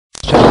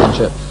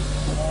championship.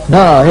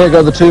 Now, here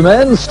go the two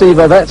men. Steve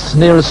Ovett,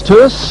 nearest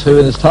to us, who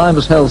in his time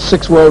has held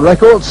 6 world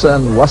records,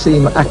 and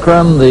Waseem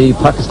Akram, the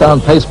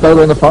Pakistan pace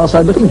bowler on the far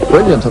side, looking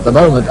brilliant at the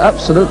moment,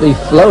 absolutely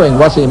flowing,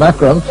 Waseem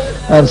Akram,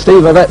 and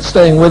Steve Ovett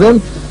staying with him.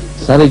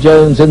 Sally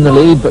Jones in the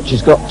lead, but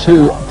she's got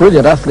 2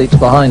 brilliant athletes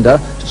behind her.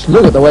 Just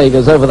look at the way he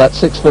goes over that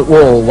 6-foot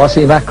wall.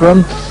 Waseem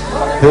Akram,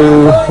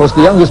 who was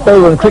the youngest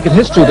bowler in cricket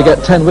history to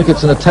get 10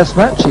 wickets in a test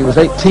match. He was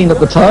 18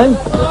 at the time,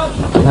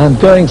 and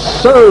going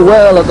so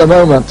well at the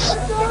moment.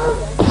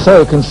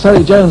 So, can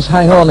Sally Jones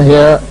hang on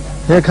here?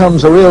 Here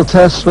comes a real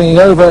test, swinging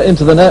over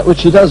into the net,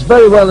 which he does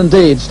very well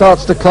indeed.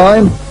 Starts to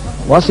climb.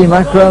 Waseem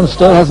Akram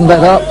still hasn't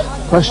let up.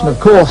 Question, of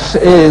course,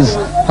 is,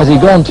 has he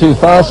gone too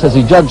fast? Has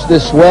he judged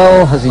this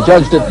well? Has he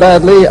judged it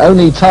badly?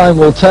 Only time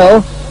will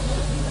tell.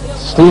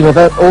 Steve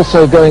Ovett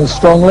also going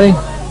strongly.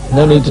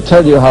 No need to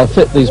tell you how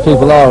fit these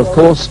people are, of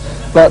course.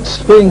 But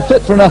being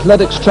fit for an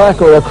athletics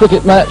track or a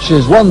cricket match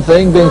is one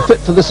thing. Being fit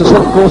for this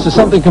assault course is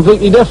something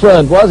completely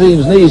different.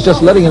 Waseem's knees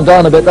just letting him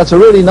down a bit. That's a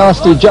really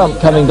nasty jump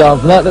coming down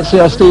from that. Let's see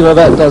how Steve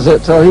Ovett does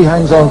it. He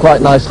hangs on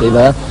quite nicely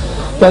there.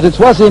 But it's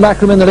Waseem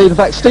Akram in the lead. In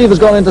fact, Steve has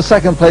gone into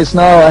second place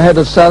now ahead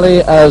of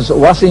Sally as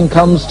Waseem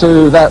comes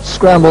to that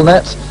scramble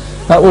net.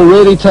 That will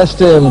really test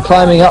him,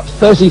 climbing up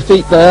 30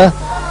 feet there.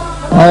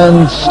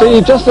 And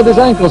Steve just at his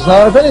ankles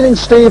now. If anything,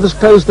 Steve has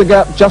closed the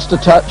gap just a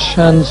touch,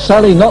 and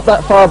Sally not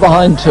that far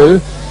behind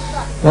too.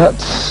 But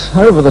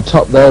over the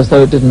top there, as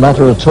though it didn't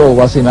matter at all,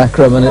 Waseem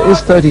Akram, and it is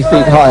 30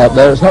 feet high up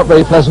there. It's not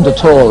very pleasant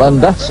at all, and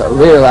that's a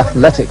real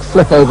athletic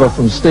flip over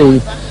from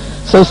Steve.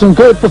 So some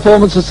good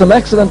performances, some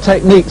excellent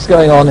techniques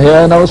going on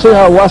here. Now we'll see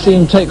how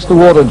Waseem takes the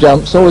water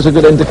jumps. Always a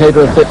good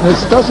indicator of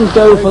fitness. Doesn't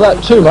go for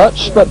that too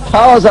much, but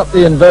powers up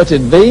the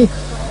inverted V.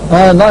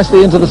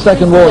 Nicely into the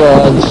second water,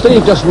 and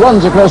Steve just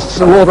runs across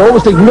the water,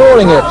 almost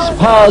ignoring it,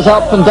 powers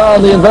up and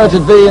down the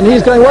inverted V, and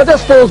he's going, well,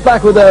 just falls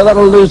backward there.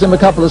 That'll lose him a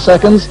couple of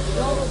seconds.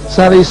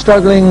 Sally's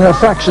struggling a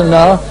fraction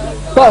now,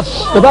 but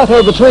the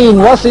battle between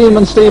Waseem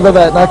and Steve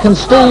Ovett. Now, can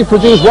Steve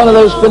produce one of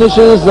those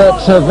finishes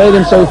that have made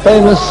him so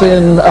famous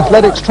in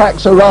athletics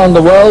tracks around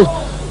the world,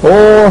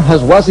 or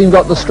has Waseem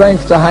got the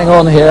strength to hang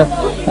on here?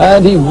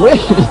 And he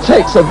really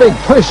takes a big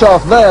push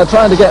off there,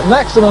 trying to get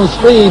maximum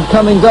speed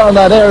coming down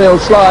that aerial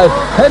slide,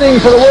 heading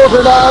for the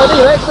water now, and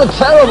he makes a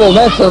terrible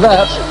mess of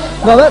that.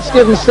 Now that's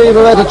given Steve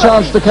Ovett a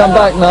chance to come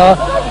back now,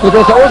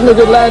 because that wasn't a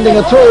good landing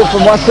at all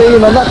from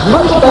Waseem, and that's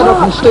much better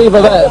from Steve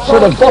Ovett,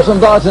 sort of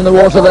bottomed out in the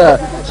water there.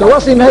 So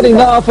Waseem heading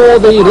now for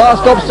the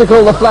last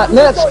obstacle, the flat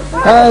net,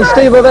 and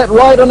Steve Ovett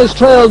right on his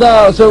trail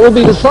now, so it will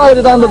be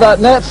decided under that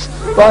net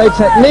by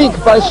technique,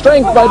 by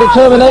strength, by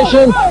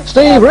determination.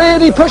 Steve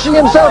really pushing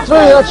himself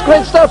through. That's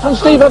great stuff from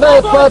Steve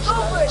Ovett, but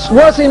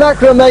Waseem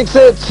Akram makes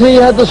it. He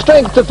had the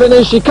strength to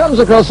finish. He comes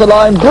across the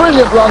line.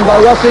 Brilliant run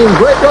by Waseem.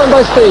 Great run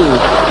by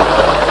Steve.